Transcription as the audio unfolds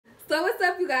So what's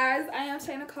up, you guys? I am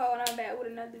Shay Nicole and I'm back with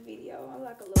another video. I'm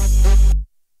like a little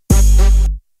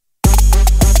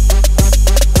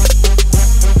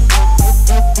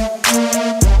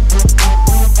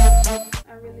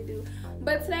I really do.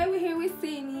 But today we're here with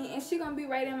Sydney and she gonna be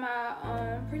rating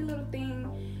my pretty little thing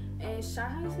and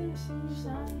shine.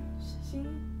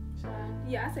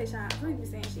 Yeah, I say shine. I really be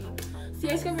saying she. So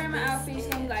yeah, she's gonna wear my outfit. She's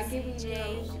gonna be like giving me, is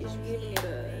you giving it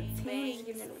a 10, is you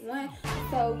giving it a 1.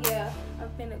 So yeah, I'm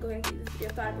finna go ahead and get this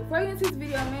video started. Before you get into this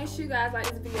video, make sure you guys like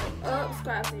this video up,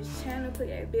 subscribe to this channel, click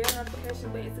that bell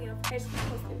notification button to get notifications when I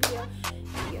post the video.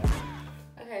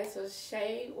 Yeah. Okay, so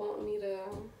Shay want me to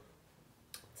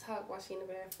talk while she in the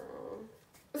bathroom.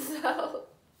 So,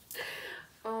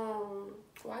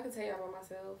 well, I can tell y'all about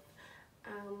myself.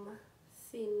 I'm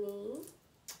Sydney.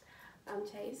 I'm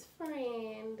Shay's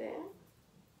friend.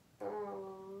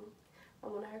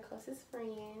 I'm one of her closest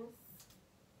friends.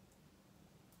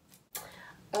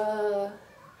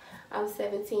 I'm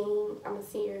 17. I'm a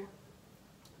senior.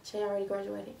 Shay already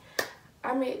graduated.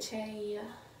 I met Shay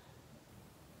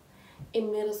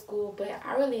in middle school, but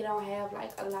I really don't have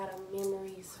like a lot of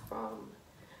memories from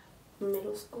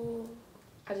middle school.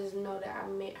 I just know that I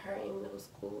met her in middle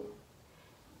school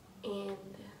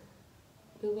and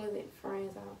we wasn't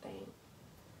friends. I don't think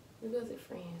we wasn't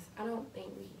friends. I don't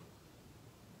think we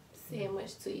said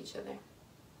much to each other.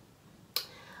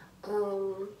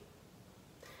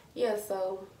 Yeah,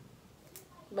 so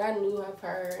but I knew of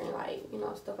her and like, you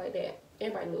know, stuff like that.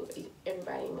 Everybody knew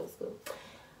everybody in middle school.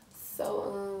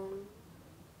 So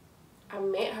I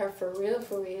met her for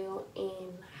real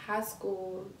in high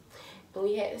school, and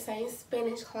we had the same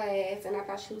Spanish class, and I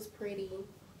thought she was pretty.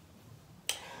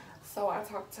 So I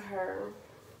talked to her,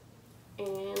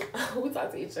 and we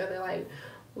talked to each other like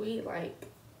we like,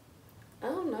 I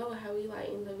don't know how we like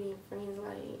ended up being friends.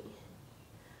 Like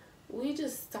we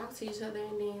just talked to each other,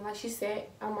 and then like she said,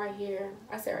 I'm right here.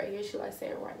 I sat right here. She like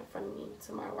sat right in front of me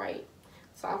to my right.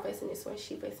 So I'm facing this way.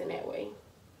 She facing that way.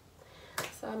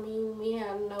 So I mean, we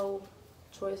have no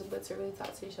choice but to really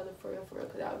talk to each other for real,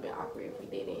 because that would have been awkward if we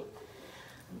didn't.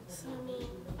 So I mean,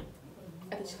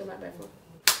 I think she got my bathroom.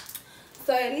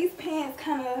 So yeah, these pants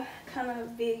kind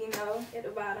of big, you know, at the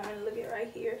bottom, and look at right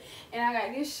here. And I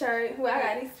got this shirt. Well, I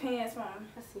got these pants from.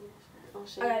 I see that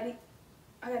shirt.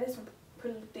 I got this from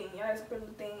Pretty Little Thing. I got this Pretty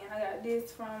Little Thing, and I got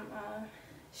this from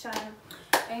Shine.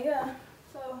 And yeah,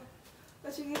 so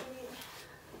what you get me?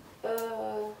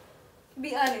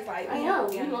 Be honest, like I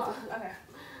am. You know. Okay.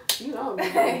 You know, be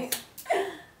honest.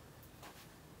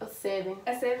 A 7.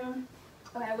 A 7.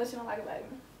 Okay, what you don't like about it?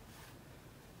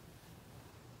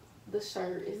 The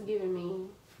shirt is giving me.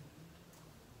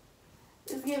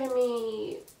 It's giving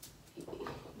me.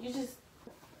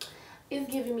 It's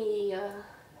giving me.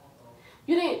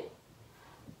 You didn't.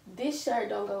 This shirt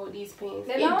don't go with these pants.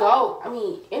 They it don't? go. I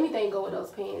mean, anything go with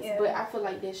those pants. Yeah. But I feel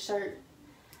like this shirt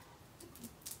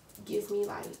gives me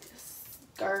like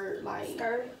skirt, like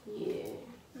skirt. Yeah.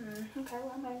 Okay,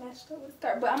 well I might match up with the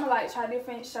skirt, but I'm gonna like try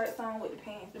different shirts on with the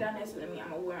pants. But that necessarily mean I'm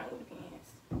gonna wear them with the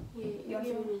pants. Yeah, you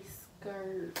giving me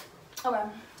skirt. Okay.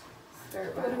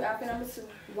 Skirt. What do outfit number 2?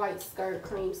 White skirt,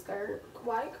 cream skirt.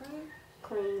 White cream.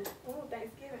 Cream. Oh,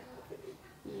 Thanksgiving.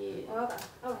 Yeah. Okay.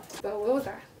 Okay. So what was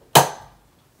I?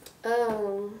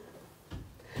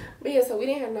 But yeah, so we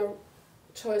didn't have no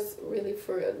choice really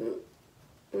for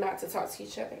not to talk to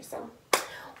each other. So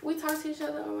we talk to each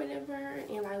other or whatever,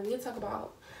 and like we talk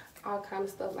about all kind of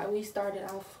stuff. Like we started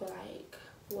off like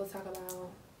we'll talk about,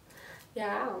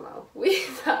 yeah, I don't know. We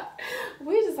just talk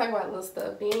about little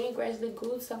stuff. Then it gradually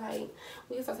grew to like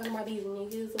we start talking about these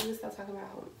niggas, and we start talking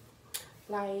about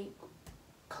like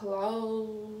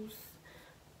clothes,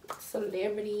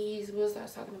 celebrities. We'll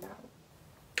start talking about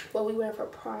what we went for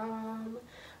prom.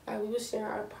 Like we were sharing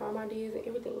our prom ideas and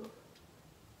everything.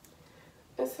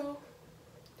 And so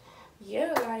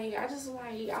yeah, like I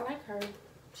like her.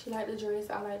 She liked the dress.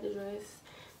 I like the dress.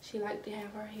 She liked to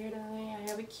have her hair done and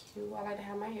have it cute. I like to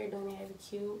have my hair done and have it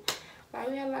cute. Like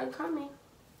we had a lot in common.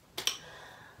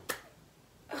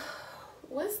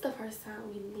 What's the first time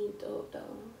we linked up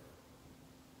though?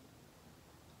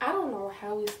 I don't know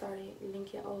how we started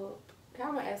linking up.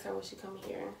 I'm gonna ask her when she come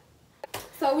here.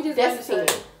 So we just that's 10.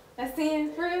 That's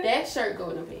 10 for real? That shirt go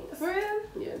in the pants. For real?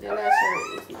 Yeah, that last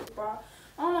shirt is bra.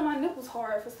 I don't know, my nipple's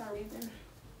hard for some reason.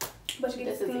 But you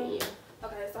get this 10. Yeah.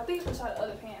 Okay, so I think we try the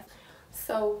other pants.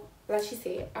 So, like she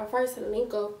said, our first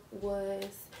link up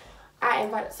was I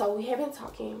invited, so we have been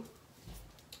talking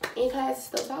in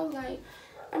class and stuff. So I was like,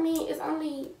 I mean, it's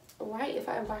only right if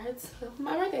I invite her to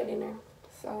my birthday dinner.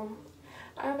 So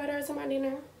I invited her to my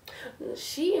dinner.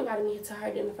 She invited me to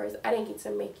her dinner first. I didn't get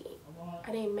to make it.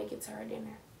 I didn't make it to her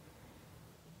dinner.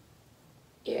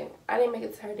 I didn't make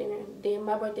it to her dinner. Then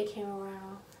my birthday came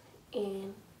around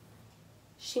and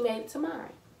she made it to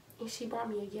mine. And she brought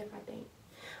me a gift, I think.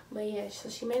 But yeah, so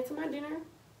she made it to my dinner.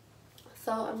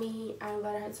 So, I mean, I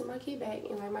invited her to my kickback.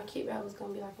 And, like, my kickback was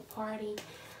going to be, like, a party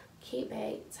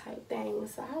kickback type thing.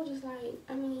 So, I was just like,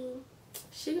 I mean,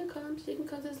 she can come. She can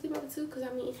come to the sleepover, too. Because,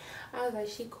 I mean, I was like,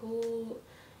 she cool.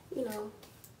 You know,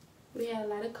 we had a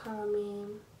lot in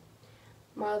common.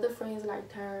 My other friends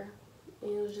liked her.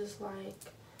 And it was just like,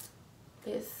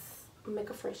 let's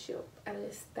make a friendship out of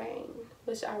this thing.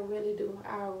 Which I really do.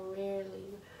 I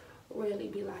rarely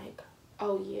be like,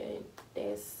 oh yeah,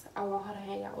 I want her to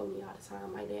hang out with me all the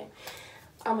time like that.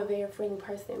 I'm a very friendly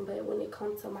person, but when it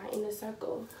comes to my inner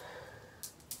circle,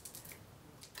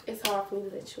 it's hard for me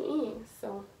to let you in.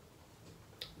 So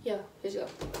yeah, here you go.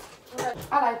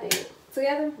 I like that.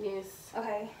 Together? Yes.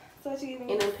 Okay. So what you giving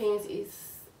me? And them pants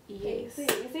is yes. You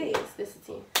see? Yes, this is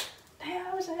 10. Damn, I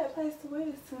wish I had a place to wear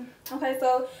this to. Okay,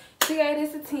 so she gave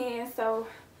this a 10, so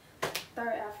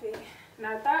third outfit.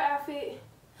 Now third outfit.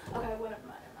 Okay, well, never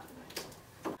mind.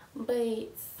 But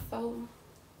so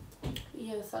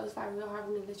yeah, so it's like real hard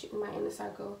for me to let you in my inner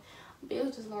circle. But it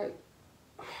was just like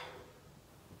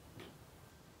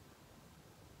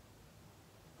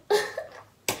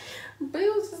but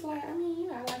it was just like, I mean,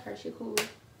 yeah, I like her, she cool.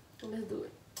 Let's do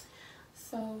it.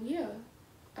 So yeah,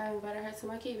 I invited her to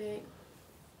my kickback.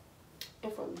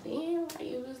 And from then, like,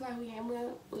 it was like we had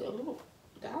a little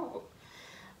dog.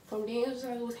 From then, it was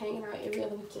like we was hanging out every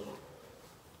other weekend.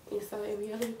 And so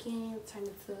every other weekend turned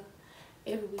into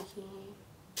every weekend.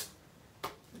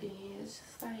 Then it's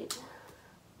just like,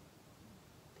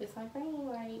 that's my friend,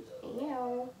 like,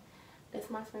 yeah, that's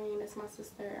my friend, that's my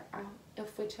sister. I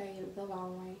infiltrated the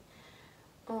long way.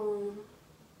 I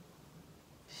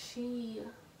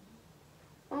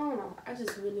don't know, I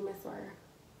just really mess with her.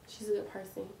 She's a good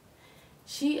person.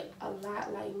 She a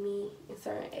lot like me in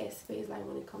certain aspects, like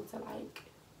when it comes to like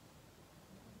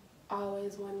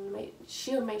always wanting to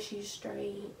she'll make sure you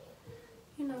straight,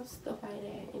 you know, stuff like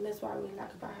that. And that's what I really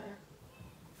like about her,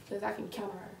 because I can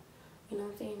count on her, you know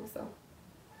what I'm saying? So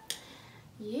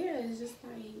yeah, it's just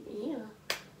like, yeah,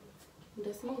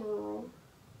 that's my room.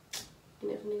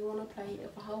 And if a nigga wanna play,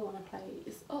 if a hoe wanna play,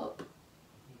 it's up.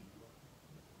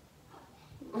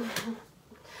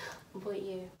 But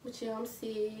yeah, I'm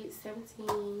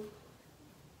 17,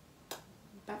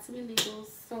 about to be legal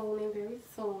soon and very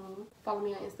soon. Follow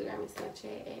me on Instagram and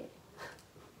Snapchat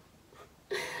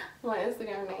my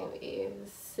Instagram name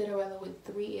is Cinderella with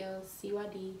 3 L's,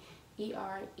 CYDERELLA.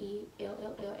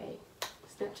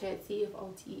 Snapchat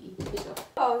TFOTE.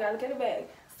 Oh, gotta get it back.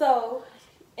 So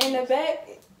in the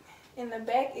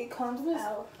back it comes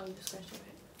out. Oh, you scratched your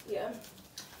back. Yeah.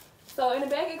 So in the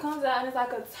back it comes out and it's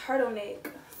like a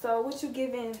turtleneck. So what you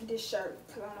giving this shirt?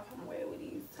 Cause I don't know if I'm gonna wear it with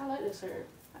these. I like this shirt.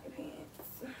 Like pants.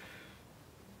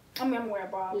 I mean, I'm gonna wear a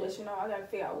bra, but you know, I gotta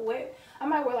figure out what. I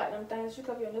might wear like them things you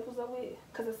cover your nipples up with,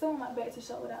 cause it's still on my back to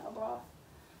show without a bra.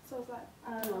 So it's like,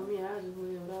 I don't know. Yeah, I just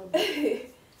wear it without a bra.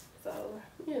 So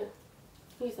yeah, you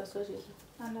need to start switching.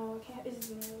 I know I can't. It's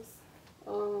just nails.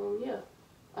 Yeah,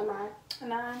 a 9. A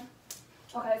 9.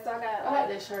 Okay, so I like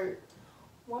that shirt.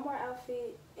 One more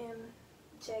outfit and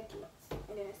jackets,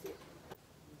 and then that's it.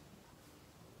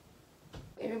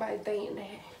 Everybody think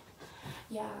that,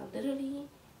 yeah, literally,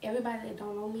 everybody that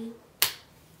don't know me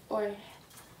or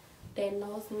that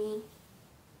knows me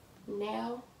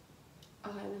now,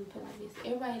 okay, let me put it like this.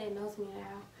 Everybody that knows me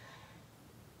now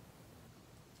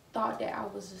thought that I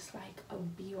was just like a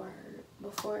B word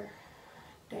before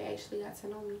they actually got to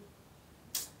know me.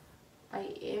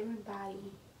 Like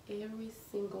every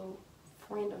single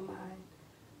friend of mine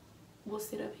will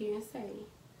sit up here and say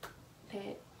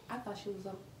that I thought she was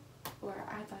or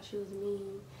I thought she was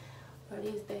mean, or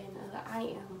this, that, and the other. I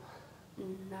am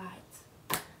not.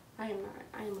 I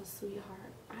am a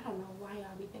sweetheart. I don't know why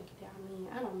y'all be thinking that I'm mean.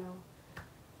 I don't know.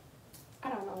 I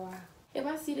don't know why. If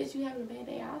I see that you having a bad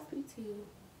day, I'll speak to you.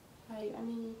 Like, I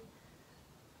mean,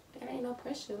 there ain't no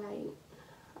pressure. Like,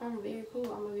 I'm very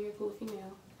cool. I'm a very cool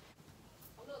female.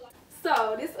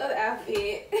 So, this other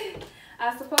outfit, I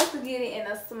was supposed to get it in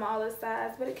a smaller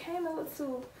size, but it came a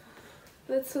little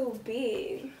too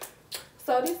big.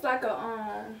 So this like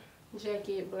a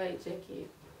jacket, black jacket.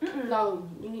 No,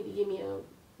 you need to give me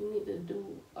you need to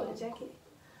do a jacket.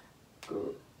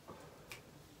 Good.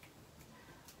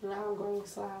 Lime green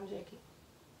slime jacket.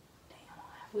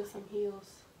 Damn. With some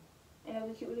heels. And that'll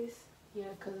be cute with this? Yeah,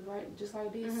 cause right, just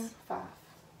like this, 5.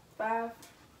 5?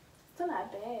 Still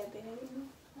not bad, baby.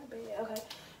 Not bad. Okay.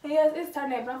 And yes, it's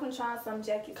turning, but I'm gonna try on some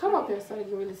jackets. Come up here so you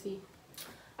can really see.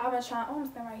 I'm gonna try. Oh, I'm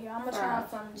gonna stand right here. I'm gonna try on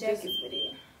some jackets with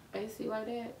it. AC like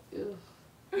that? Ugh.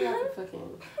 You have to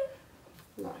fucking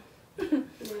No.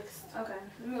 Next. Okay,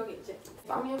 let me go get the jacket.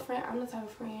 If I'm your friend, I'm the type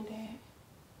of friend that.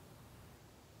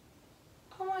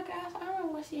 Oh my gosh, I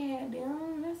remember what she had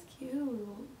done. That's cute.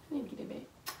 I need to get it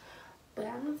back. But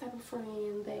I'm the type of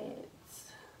friend that.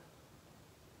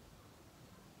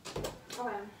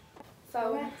 Okay.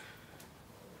 So,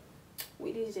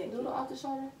 with this jacket. Do the off the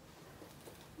shoulder.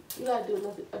 You gotta do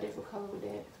a different color with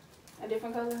that. A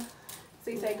different color? So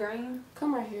you say green?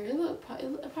 Come right here. It probably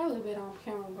look better on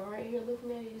camera, but right here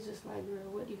looking at it, it's just like,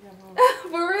 girl, what do you have on?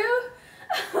 For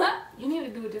real? You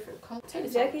need to do a different color. Take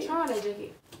the jacket. Try on that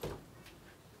jacket.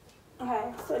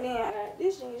 Okay, so then I got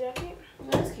this jean jacket.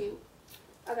 That's cute.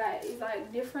 I got it's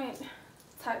like different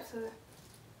types of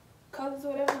colors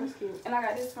or whatever. That's cute. And I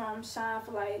got this from Shine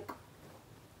for like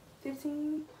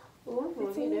 15, Ooh,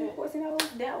 15, that. 14 dollars.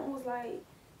 That one was like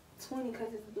 20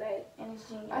 because it's black and it's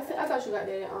jean. I thought you got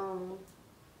that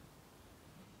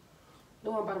the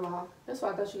one by the mall. That's why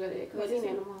I thought you got that, because I seen that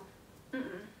in the mall.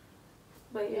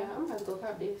 But yeah, I'm gonna have to go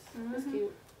cop this. That's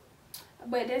cute.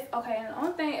 But that's okay. And the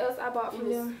only thing else I bought from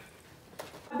them,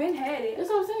 I've been had it. That's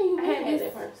what I'm saying. You had had this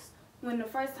that first. when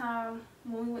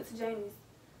we went to Jamie's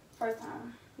first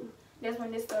time. That's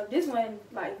when this stuff. This one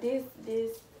like this,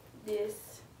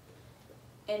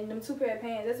 and them 2 pair of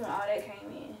pants. That's when all that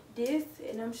came in. This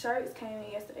and them shirts came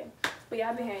in yesterday. But yeah,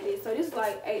 I've been had this. So this is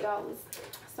like $8.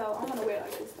 So I'm gonna wear it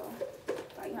like this though.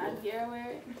 Like how Garrett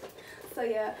wear it. So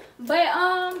yeah. But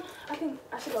I think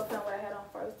I should go film what I had on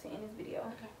first to end this video.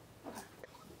 Okay.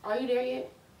 Are you there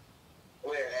yet?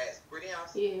 Where at Brittany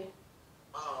House? Yeah.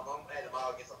 I'm at the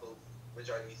mall getting some food with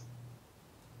Jordan's.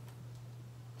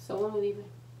 So when we leaving?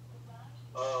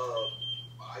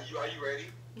 Are you ready?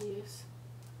 Yes.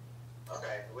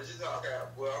 Okay. Well, just okay.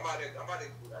 Well, I'm about to.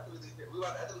 After we leave here, we're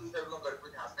gonna go to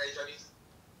Brittany House. Okay, Jordan's.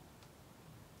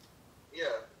 Yeah.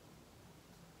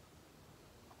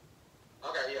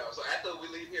 Okay, yeah. So after we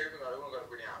leave here, we're gonna go to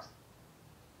Brittany House.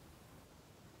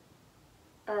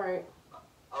 All right.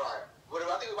 All right. What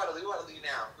I think we're about to leave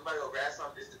now. We're about to go grab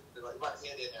something. We're about to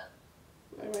end it now.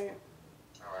 All right.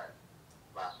 All right.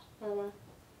 Bye. Bye.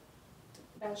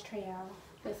 That was Trey, y'all.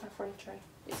 That's our friend Trey.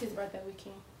 It's his birthday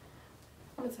weekend.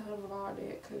 I'm gonna tell him about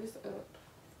that because it's up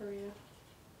for real.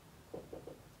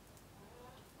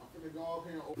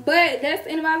 But that's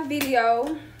the end of my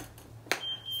video.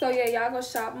 So yeah, y'all go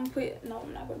shop. I'm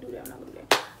not gonna do that.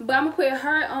 But I'm gonna put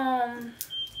her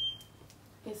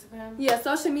Instagram. Yeah,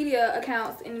 social media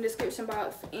accounts in the description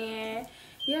box. And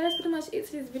yeah, that's pretty much it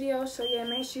to this video. So yeah,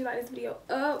 make sure you like this video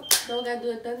up. Don't gotta do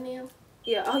a thumbnail.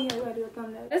 Yeah, oh yeah, we gotta do a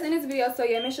thumbnail. That's in this video. So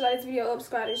yeah, make sure you like this video up,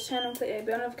 subscribe to this channel, click that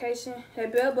bell notification,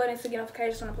 that bell button to get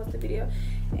notifications when I post a video.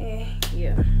 And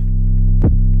yeah.